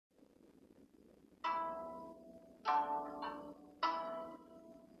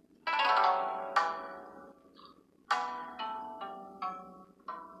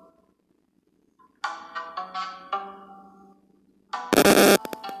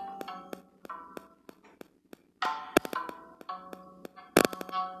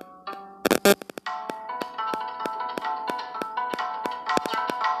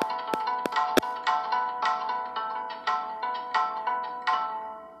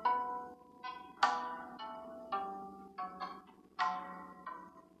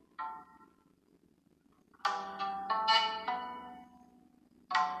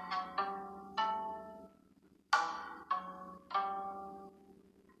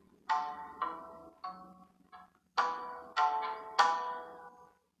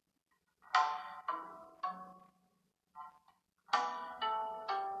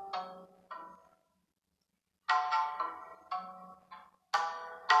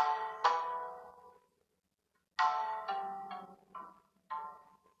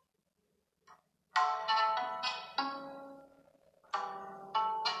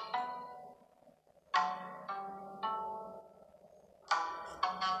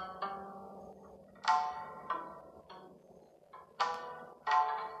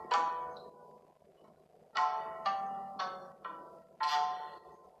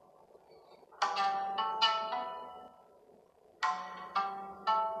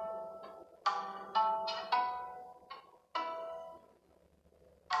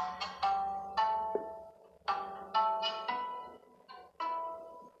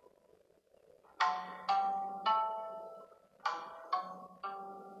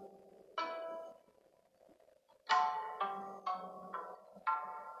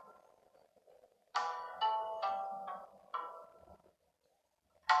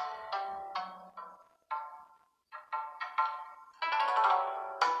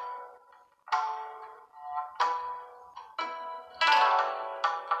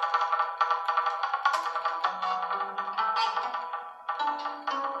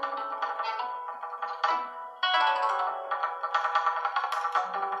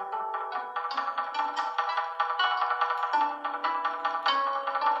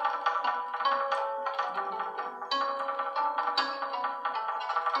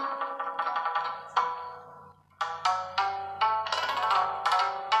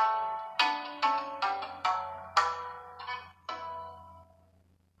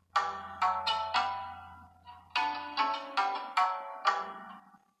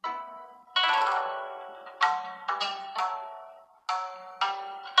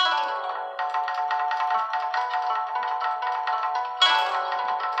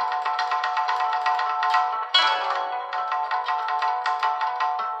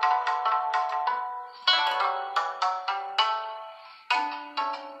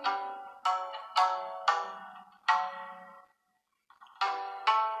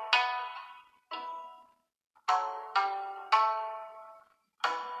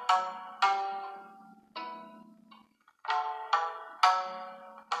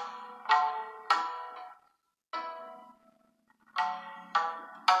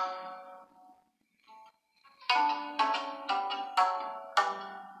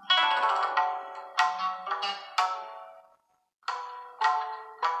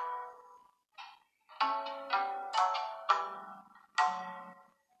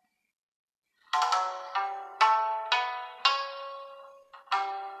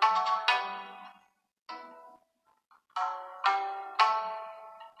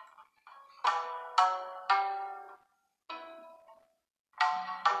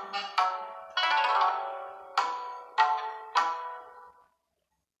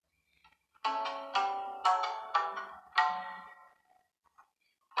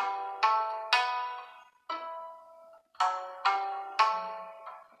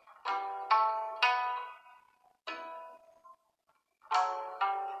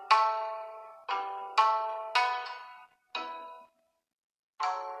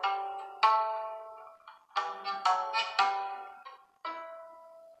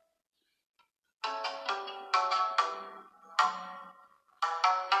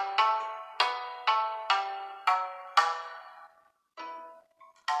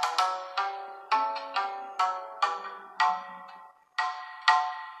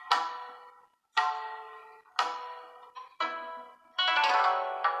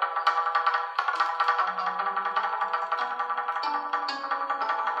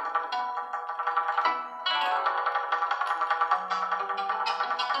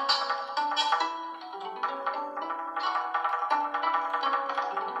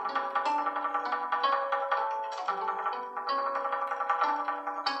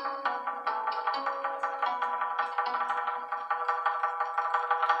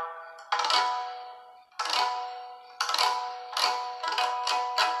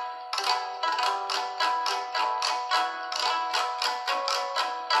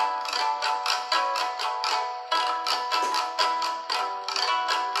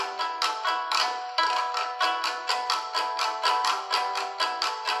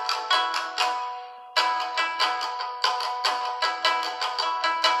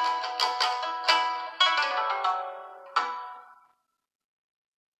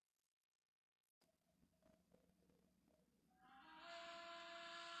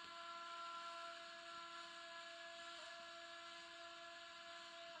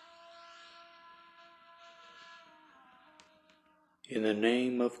In the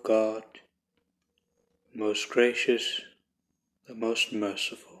name of God, most gracious, the most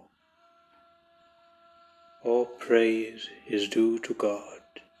merciful, all praise is due to God,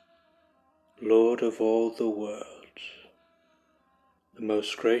 Lord of all the worlds, the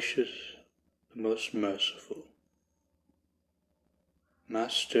most gracious, the most merciful,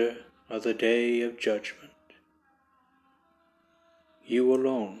 Master of the day of judgment. You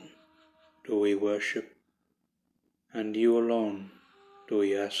alone do we worship, and you alone do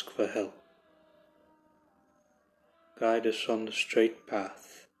we ask for help. Guide us on the straight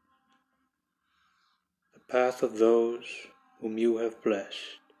path, the path of those whom you have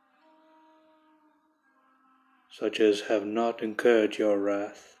blessed, such as have not incurred your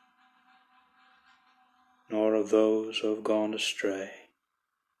wrath, nor of those who have gone astray.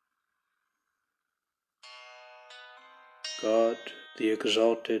 God, the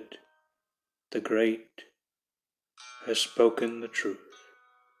exalted, the great, has spoken the truth.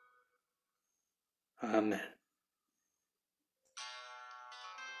 Amen.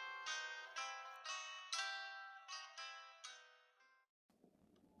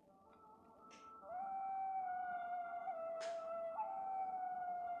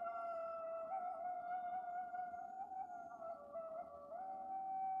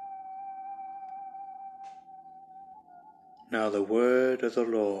 Now the word of the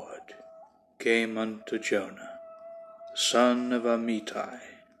Lord came unto Jonah, the son of Amittai,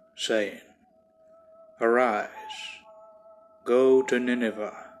 saying, Arise, go to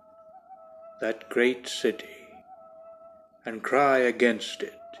Nineveh, that great city, and cry against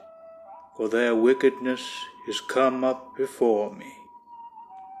it, for their wickedness is come up before me.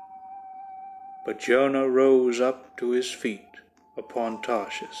 But Jonah rose up to his feet upon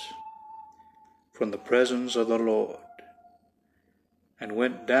Tarshish, from the presence of the Lord, and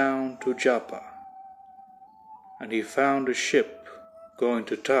went down to Joppa. And he found a ship going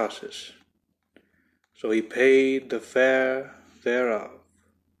to Tarsus. So he paid the fare thereof,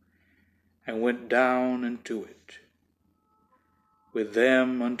 and went down into it, with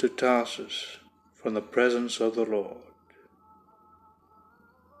them unto Tarsus, from the presence of the Lord.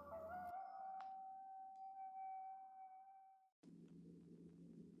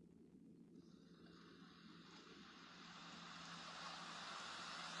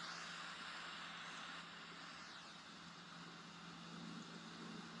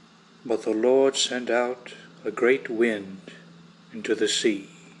 But the Lord sent out a great wind into the sea,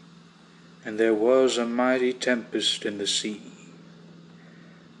 and there was a mighty tempest in the sea,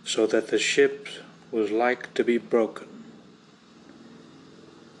 so that the ship was like to be broken.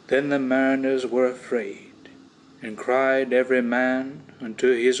 Then the mariners were afraid, and cried every man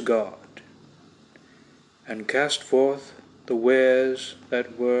unto his God, and cast forth the wares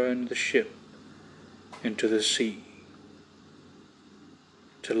that were in the ship into the sea,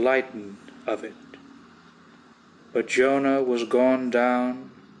 to lighten of it. But Jonah was gone down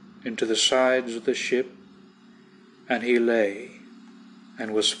into the sides of the ship, and he lay,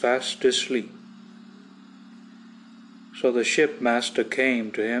 and was fast asleep. So the shipmaster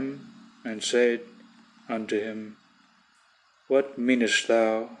came to him, and said unto him, What meanest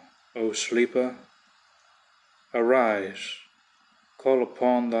thou, O sleeper? Arise, call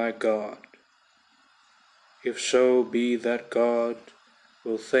upon thy God, if so be that God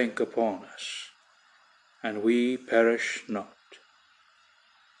will think upon us, and we perish not.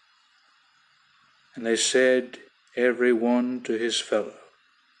 And they said every one to his fellow,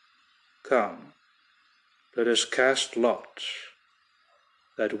 Come, let us cast lots,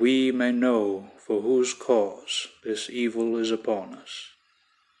 that we may know for whose cause this evil is upon us.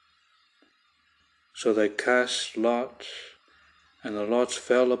 So they cast lots, and the lots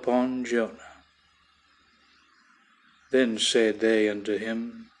fell upon Jonah. Then said they unto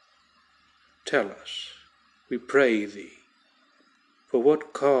him, Tell us, we pray thee, for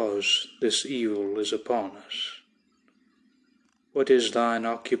what cause this evil is upon us? What is thine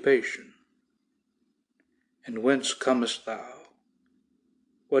occupation? And whence comest thou?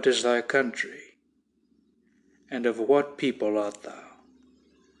 What is thy country? And of what people art thou?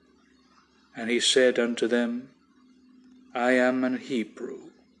 And he said unto them, I am an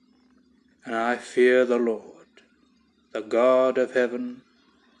Hebrew, and I fear the Lord, the God of heaven,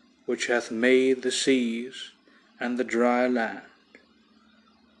 which hath made the seas and the dry land.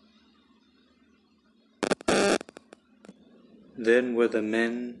 Then were the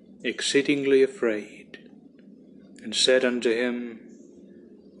men exceedingly afraid, and said unto him,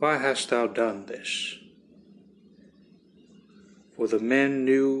 Why hast thou done this? For the men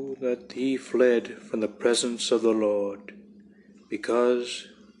knew that he fled from the presence of the Lord, because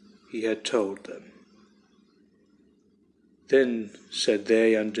he had told them. Then said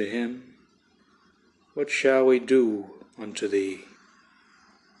they unto him, What shall we do unto thee,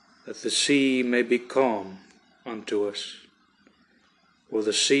 that the sea may be calm unto us? For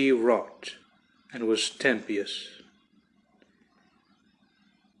the sea wrought, and was tempestuous.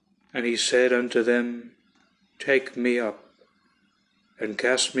 And he said unto them, Take me up, and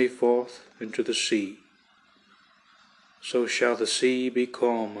cast me forth into the sea, so shall the sea be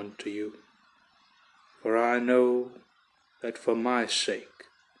calm unto you. For I know that for my sake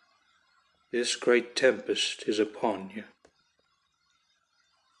this great tempest is upon you.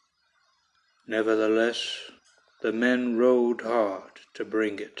 Nevertheless, the men rowed hard to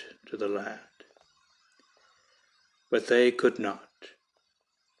bring it to the land. But they could not,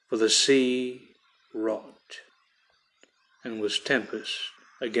 for the sea wrought, and was tempest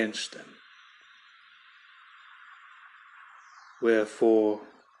against them. Wherefore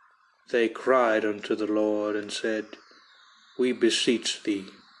they cried unto the Lord, and said, We beseech thee,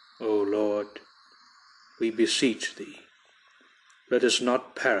 O Lord, we beseech thee, let us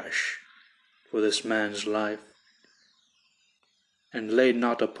not perish for this man's life, and lay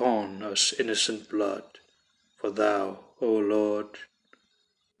not upon us innocent blood, for thou, O Lord,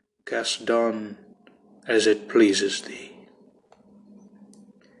 cast on as it pleases thee.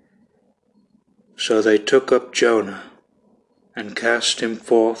 So they took up Jonah, and cast him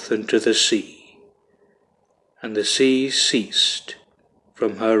forth into the sea, and the sea ceased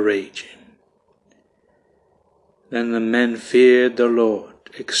from her raging. Then the men feared the Lord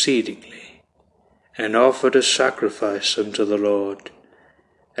exceedingly, and offered a sacrifice unto the Lord,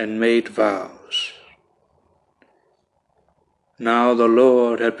 and made vows. Now the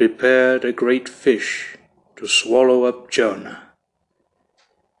Lord had prepared a great fish to swallow up Jonah.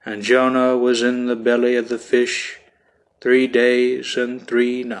 And Jonah was in the belly of the fish 3 days and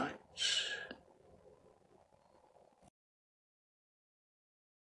 3 nights.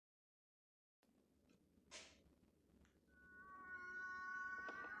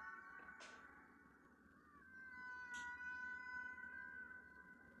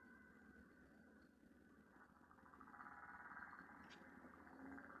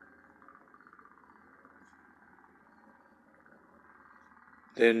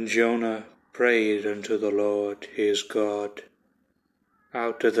 Then Jonah prayed unto the Lord his God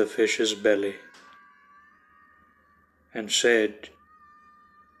out of the fish's belly, and said,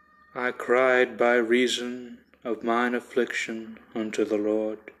 I cried by reason of mine affliction unto the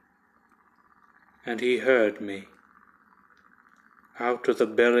Lord, and he heard me. Out of the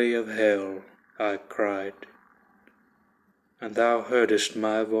belly of hell I cried, and thou heardest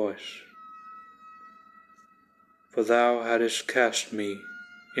my voice. For thou hadst cast me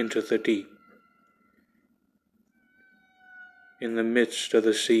into the deep, in the midst of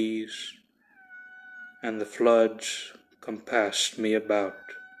the seas, and the floods compassed me about.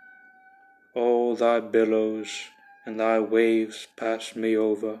 All thy billows and thy waves passed me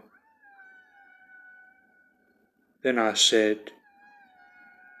over. Then I said,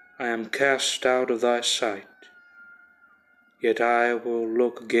 I am cast out of thy sight, yet I will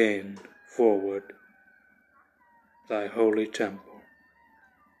look again forward thy holy temple.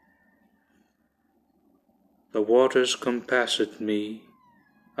 The waters compassed me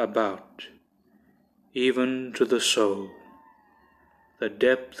about, even to the soul. The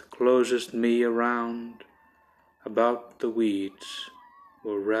depth closeth me around, about the weeds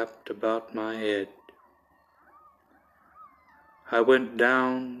were wrapped about my head. I went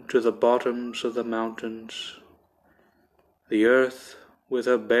down to the bottoms of the mountains. The earth with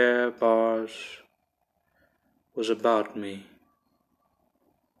her bare bars was about me.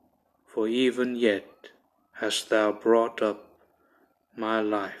 For even yet hast thou brought up my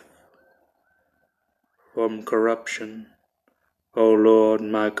life from corruption, O Lord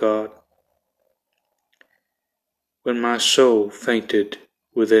my God. When my soul fainted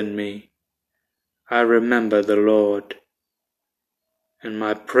within me, I remembered the Lord, and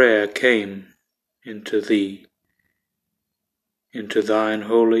my prayer came into thee, into thine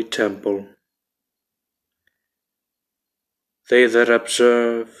holy temple. They that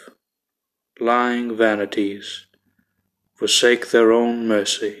observe lying vanities forsake their own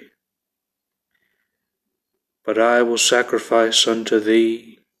mercy. But I will sacrifice unto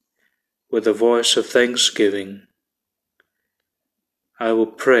thee with a voice of thanksgiving. I will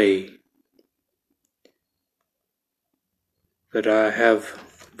pray that I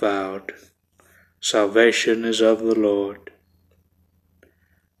have vowed. Salvation is of the Lord.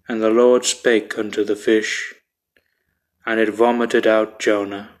 And the Lord spake unto the fish, and it vomited out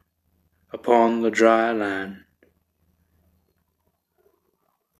Jonah upon the dry land.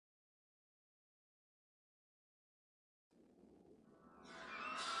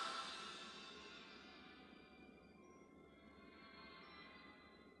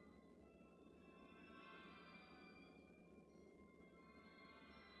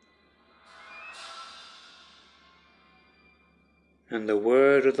 And the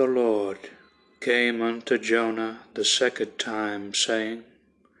word of the Lord came unto Jonah the second time, saying,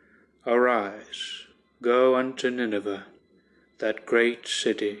 Arise, go unto Nineveh, that great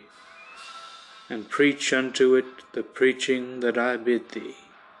city, and preach unto it the preaching that I bid thee.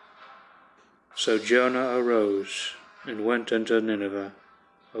 So Jonah arose, and went unto Nineveh,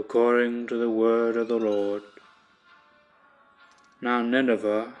 according to the word of the Lord. Now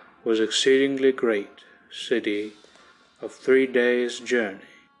Nineveh was exceedingly great city of 3 days' journey.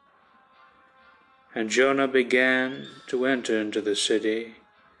 And Jonah began to enter into the city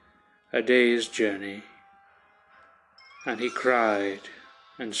a day's journey. And he cried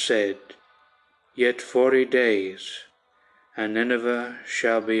and said, Yet 40 days, and Nineveh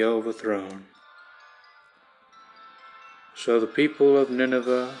shall be overthrown. So the people of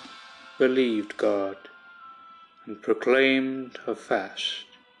Nineveh believed God, and proclaimed a fast,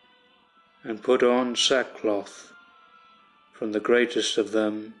 and put on sackcloth, from the greatest of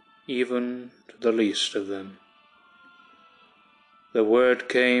them even to the least of them. The word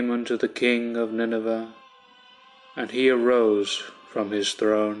came unto the king of Nineveh, and he arose from his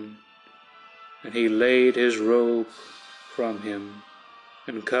throne, and he laid his robe from him,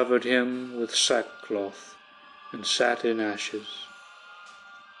 and covered him with sackcloth, and sat in ashes.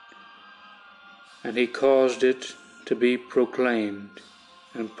 And he caused it to be proclaimed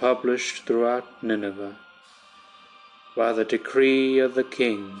and published throughout Nineveh, by the decree of the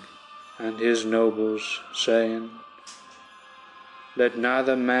king and his nobles, saying, Let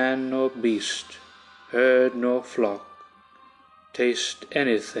neither man nor beast, herd nor flock, taste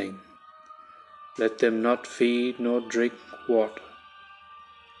anything, let them not feed nor drink water.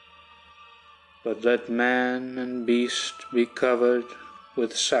 But let man and beast be covered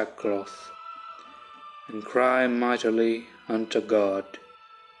with sackcloth, and cry mightily unto God.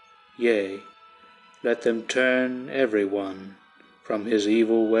 Yea, let them turn every one from his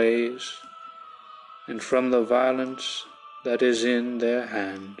evil ways, and from the violence that is in their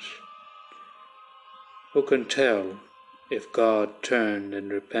hands. Who can tell if God turn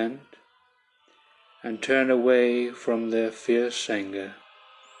and repent, and turn away from their fierce anger,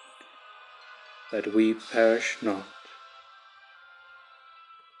 that we perish not?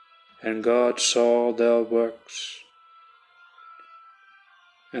 And God saw their works,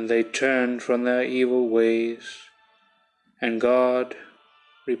 and they turned from their evil ways, and God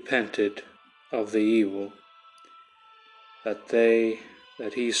repented of the evil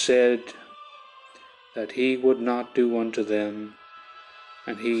that he said that he would not do unto them,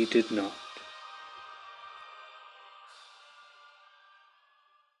 and he did not.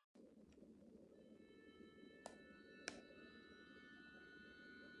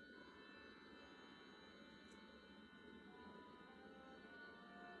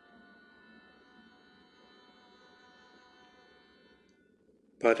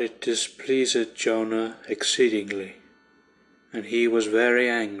 But it displeased Jonah exceedingly, and he was very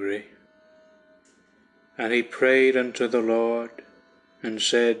angry. And he prayed unto the Lord, and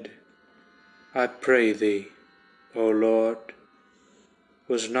said, I pray thee, O Lord,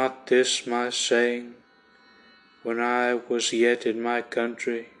 was not this my saying, when I was yet in my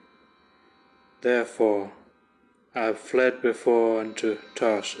country? Therefore I fled before unto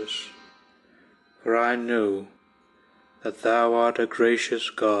Tarsus, for I knew that thou art a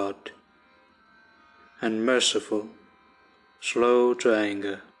gracious God, and merciful, slow to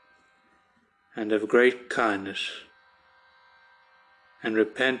anger, and of great kindness, and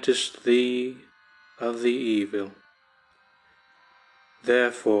repentest thee of the evil.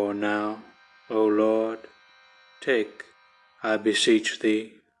 Therefore now, O Lord, take, I beseech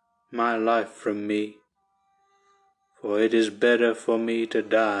thee, my life from me, for it is better for me to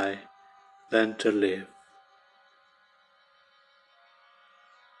die than to live.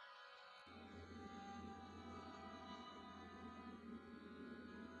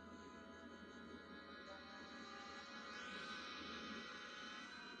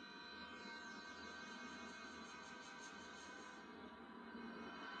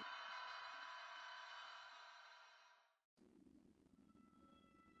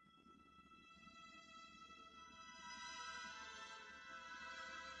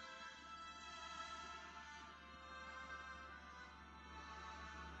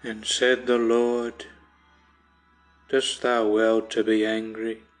 And said the Lord, Dost thou well to be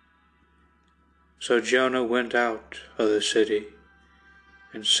angry? So Jonah went out of the city,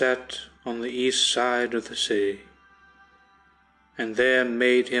 and sat on the east side of the city, and there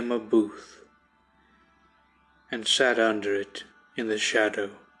made him a booth, and sat under it in the shadow,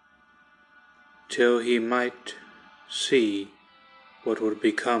 till he might see what would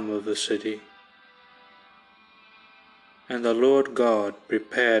become of the city. And the Lord God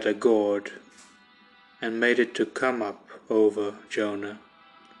prepared a gourd, and made it to come up over Jonah,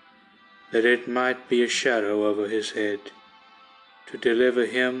 that it might be a shadow over his head, to deliver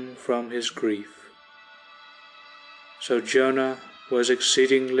him from his grief. So Jonah was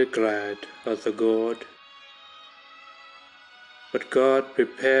exceedingly glad of the gourd. But God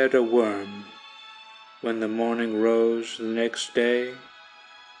prepared a worm when the morning rose the next day,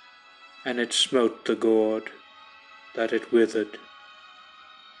 and it smote the gourd, that it withered.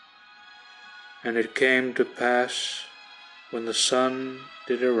 And it came to pass, when the sun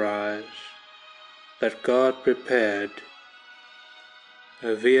did arise, that God prepared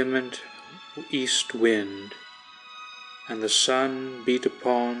a vehement east wind, and the sun beat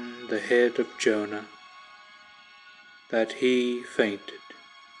upon the head of Jonah, that he fainted,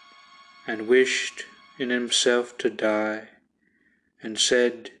 and wished in himself to die, and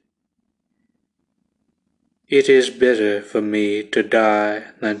said, It is better for me to die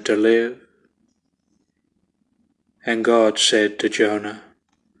than to live. And God said to Jonah,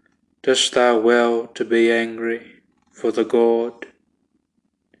 Dost thou well to be angry for the gourd?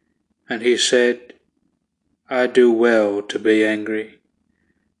 And he said, I do well to be angry,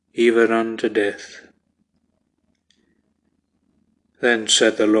 even unto death. Then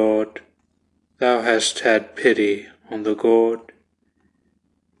said the Lord, Thou hast had pity on the gourd,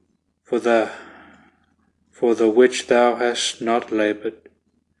 for the which thou hast not laboured,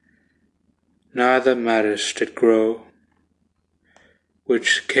 neither madest it grow,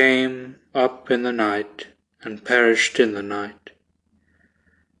 which came up in the night, and perished in the night.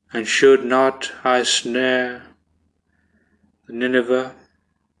 And should not I snare Nineveh,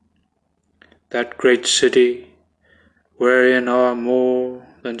 that great city, wherein are more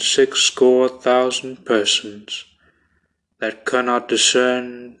than 60,000 persons, that cannot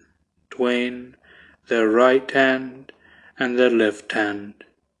discern twain their right hand and their left hand,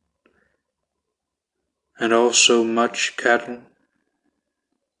 and also much cattle?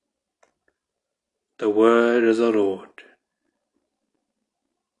 The word of the Lord.